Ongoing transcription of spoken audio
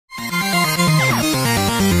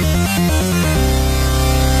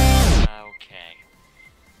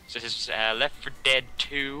Left 4 Dead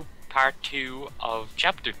 2, Part 2 of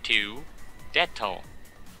Chapter 2, Death Toll.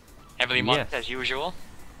 Heavily modded as usual.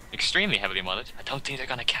 Extremely heavily modded. I don't think they're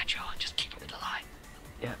gonna catch on, just keep it alive.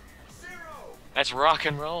 Yeah. Let's rock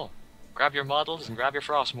and roll. Grab your models and grab your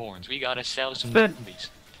Frostmournes. We gotta sell some zombies.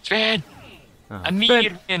 Spin!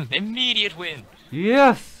 Immediate win! Immediate win!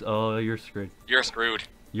 Yes! Oh, you're screwed. You're screwed.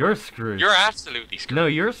 You're screwed. You're absolutely screwed. No,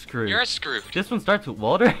 you're screwed. You're screwed. This one starts with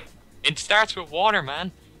water? It starts with water,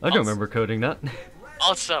 man. I don't remember coding that.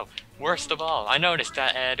 Also, worst of all, I noticed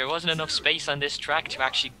that there wasn't enough space on this track to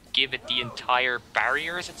actually give it the entire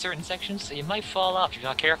barriers at certain sections, so you might fall off if you're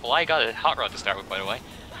not careful. I got a hot rod to start with, by the way.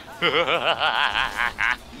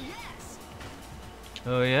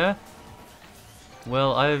 Oh yeah?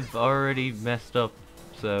 Well, I've already messed up,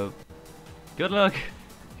 so good luck.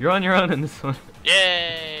 You're on your own in this one.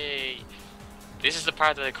 Yay! This is the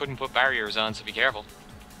part that I couldn't put barriers on, so be careful.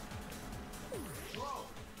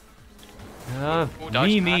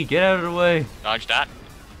 Mimi, get out of the way. Dodge that.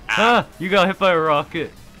 Ow. Ah, you got hit by a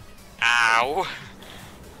rocket. Ow.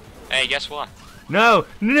 Hey, guess what? No,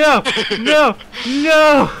 no, no,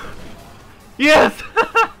 no! Yes!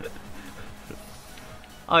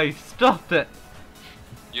 I stopped it.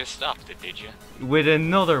 You stopped it, did you? With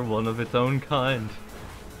another one of its own kind.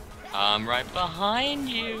 I'm right behind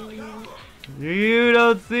you. You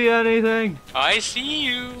don't see anything. I see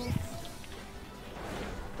you.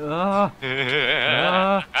 Oh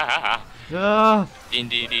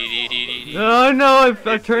no,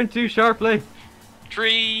 I turned too sharply.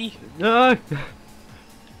 Tree.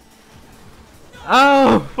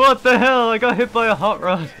 Oh, what the hell? I got hit by a hot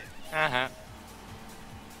rod.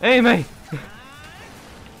 Amy!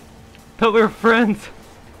 Thought we were friends.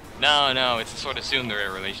 No, no, it's sort of soon they're in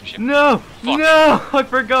a relationship. No! Fuck. No! I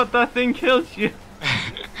forgot that thing killed you.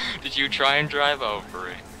 Did you try and drive over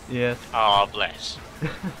it? Yes. Oh, bless.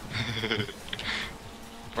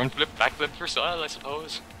 Front flip, back flip for style, I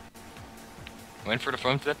suppose. Went for the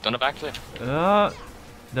front flip, done a back flip.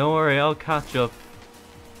 Don't worry, I'll catch up.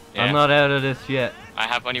 Yeah. I'm not out of this yet. I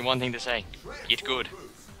have only one thing to say. Get good.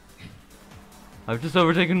 I've just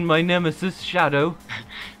overtaken my nemesis, Shadow.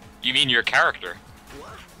 You mean your character?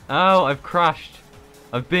 Oh, I've crashed.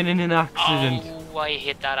 I've been in an accident. Oh, I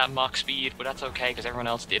hit that at Mach speed, but that's okay because everyone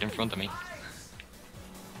else did in front of me.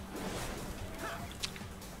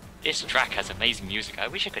 This track has amazing music. I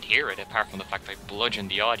wish I could hear it, apart from the fact I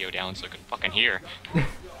bludgeoned the audio down so I could fucking hear.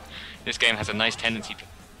 This game has a nice tendency to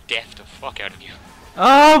deaf the fuck out of you.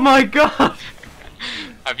 Oh my god!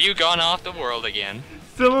 Have you gone off the world again?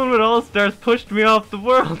 Someone with All-Stars pushed me off the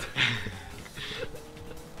world.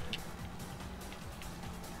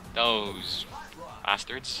 Those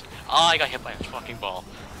bastards. Oh, I got hit by a fucking ball.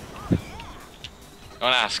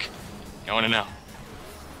 Don't ask. I want to know.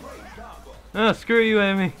 Oh, screw you,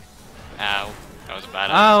 Amy. Ow. That was a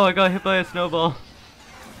bad idea. Ow, I got hit by a snowball.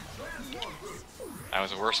 That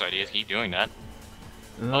was a worse idea. Keep doing that.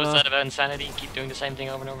 What was that about insanity? Keep doing the same thing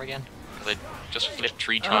over and over again? Because I just flipped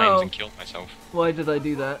 3 times and killed myself. Why did I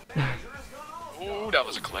do that? Ooh, that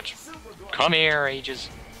was a clutch. Come here, Ages.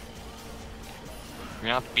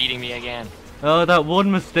 You're not beating me again. Oh, that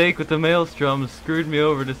one mistake with the maelstrom screwed me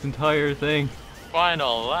over this entire thing.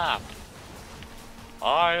 Final lap.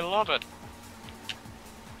 I love it.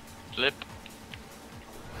 Flip.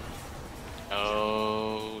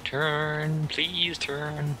 Oh, turn. Please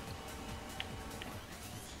turn.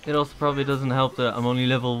 It also probably doesn't help that I'm only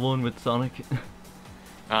level 1 with Sonic.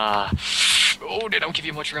 Oh, they don't give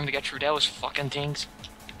you much room to get through those fucking things.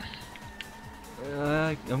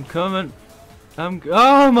 I'm coming.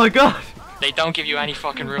 Oh my god! They don't give you any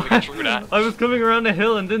fucking room to get through that. I was coming around the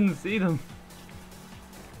hill and didn't see them.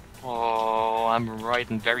 Oh, I'm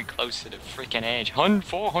riding very close to the freaking edge.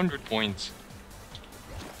 400 points.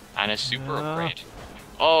 And a super upgrade.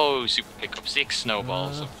 Oh, super pickup. 6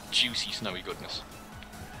 snowballs of juicy snowy goodness.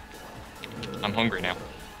 I'm hungry now.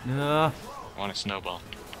 I want a snowball.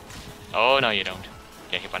 Oh, no you don't.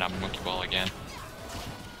 Get hit by that monkey ball again.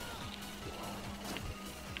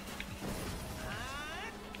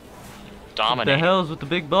 Dominate. What the hell's with the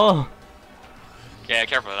big ball? Yeah,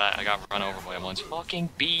 careful of that. I got run over by a bunch of fucking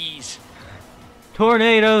bees.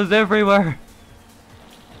 Tornadoes everywhere.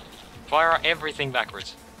 Fire everything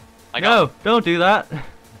backwards. No, don't do that.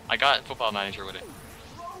 I got Football Manager with it.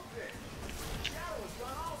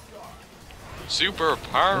 Super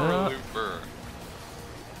Power Looper.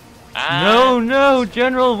 No,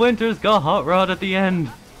 General Winters got hot rod at the end.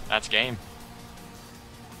 That's game.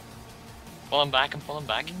 Pull him back and pull him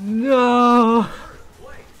back. No!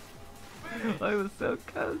 I was so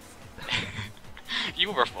close.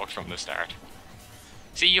 You were fucked from the start.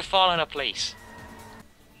 See, you fall in a place.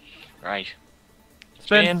 Right.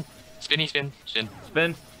 Spin. Spinny spin. Spin.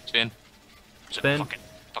 Spin. Spin. Spin. Fuck it.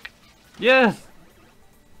 Fuck it. Yes!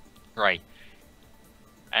 Right.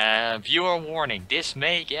 Viewer warning. This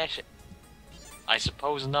may get, I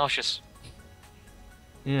suppose, nauseous.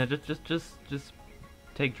 Yeah, just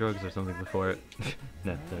take drugs or something before it.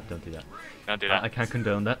 No, don't do that. Don't do that. I can't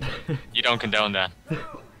condone that. You don't condone that.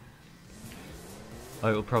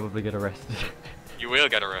 I will probably get arrested. You will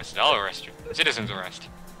get arrested. I'll arrest you. Citizen's arrest.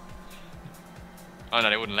 Oh no,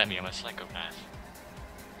 they wouldn't let me. I'm a psychopath.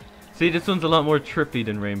 See, this one's a lot more trippy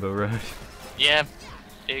than Rainbow Road. Yeah,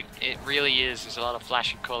 it really is. There's a lot of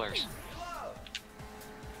flashing colours.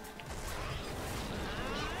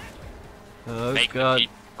 Oh Make god. me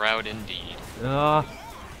proud indeed. Ah,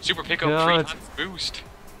 Super pickup God. 3 times boost.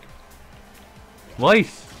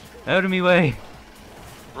 White! Out of me way!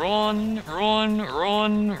 Run, run,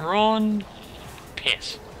 run, run.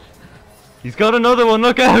 Piss. He's got another one,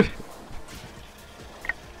 look out!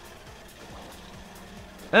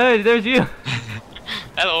 Hey, there's you!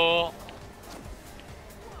 Hello.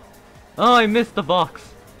 Oh, I missed the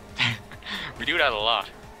box. We do that a lot.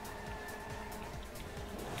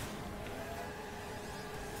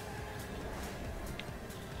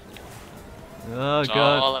 Oh It's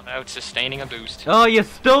god. all about sustaining a boost. Oh, you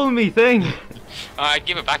stole me thing! I'd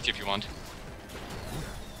give it back to you if you want.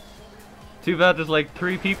 Too bad there's like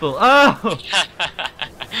 3 people. Oh!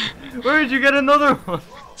 Where did you get another one?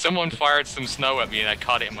 Someone fired some snow at me and I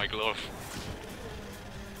caught it in my glove.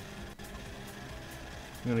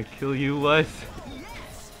 I'm gonna kill you, Wes.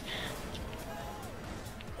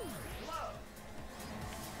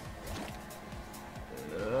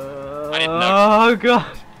 I didn't know. Oh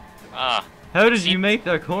god! Ah. How did you make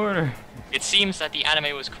that corner? It seems that the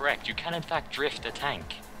anime was correct. You can in fact drift a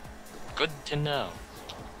tank. Good to know.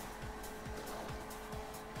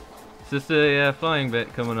 Is this a flying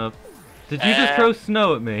bit coming up? Did you just throw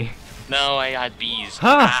snow at me? No, I had bees.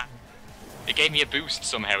 Ha! It gave me a boost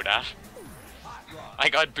somehow, that. I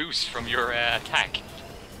got boost from your attack.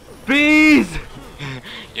 Bees!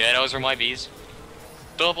 Yeah, those were my bees.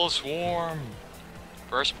 Double swarm.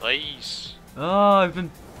 First place. Oh, I've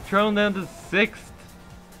been thrown down to 6th.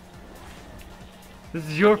 This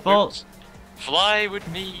is your fault. Fly with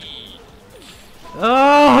me.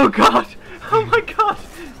 Oh god! Oh my god!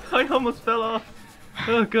 I almost fell off.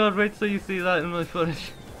 Oh god, wait till you see that in my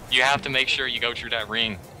footage. You have to make sure you go through that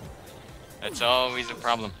ring. That's always a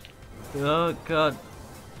problem. Oh god.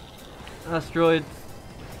 Asteroids.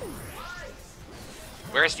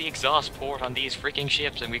 Where's the exhaust port on these freaking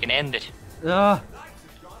ships and we can end it? Ah.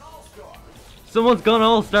 Someone's gone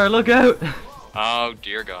all-star, look out! Oh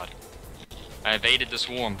dear god. I evaded the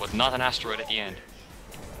swarm, but not an asteroid at the end.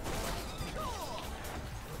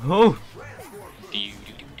 Oh!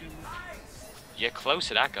 Get close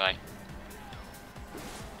to that guy.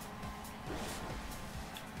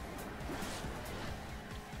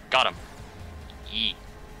 Got him. Yee.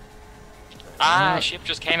 Ah, ship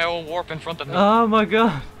just came out of warp in front of me. Oh my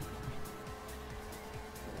god!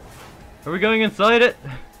 Are we going inside it?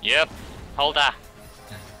 Yep. Hold that.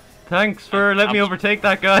 Thanks for letting me overtake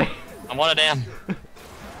that guy. I'm one of them.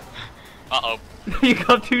 Uh-oh. You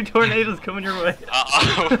got 2 tornadoes coming your way.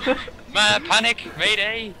 Uh-oh. Man, panic,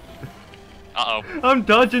 mayday. Uh-oh. I'm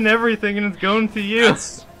dodging everything and it's going to you.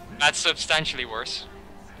 That's substantially worse.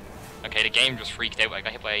 Okay, the game just freaked out. I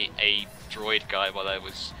got hit by a droid guy while I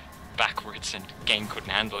was backwards and the game couldn't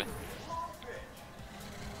handle it.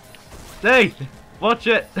 Hey! Watch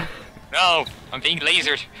it! No! I'm being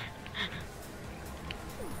lasered.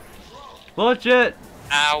 Watch it!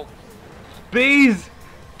 Ow. Bees!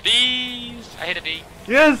 Bees! I hit a bee.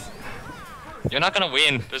 Yes! You're not gonna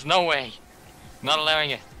win. There's no way. I'm not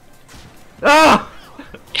allowing it. Oh!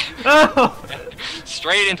 Oh!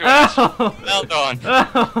 Straight into it. Oh! Well done.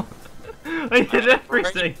 Oh! I hit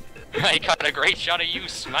everything! I got a great shot of you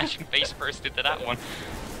smashing face first into that one.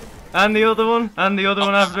 And the other one? And the other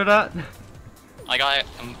one after that? I got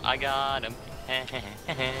him. I got him.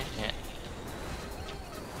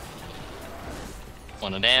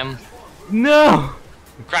 One of them. No!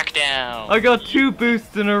 Crackdown. I got 2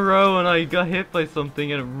 boosts in a row and I got hit by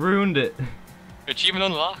something and it ruined it. Achievement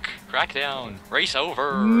unlock. Crackdown. Race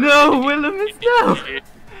over. No, Willem, no!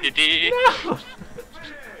 No!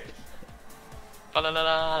 La la la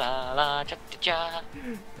la la cha cha cha.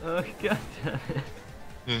 Oh god.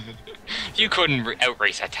 You couldn't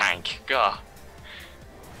outrace a tank. God.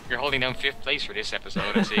 You're holding down 5th place for this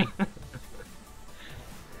episode, I see.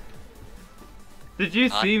 Did you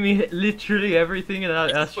see me hit literally everything in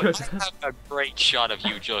that asteroid? I have a great shot of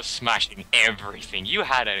you just smashing everything. You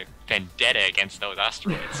had a vendetta against those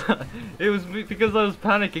asteroids. It was because I was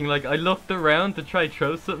panicking. Like, I looked around to try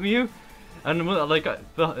throw something at you, and like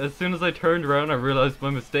as soon as I turned around, I realized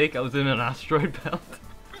my mistake. I was in an asteroid belt.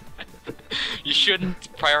 You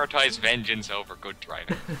shouldn't prioritize vengeance over good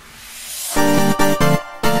driving.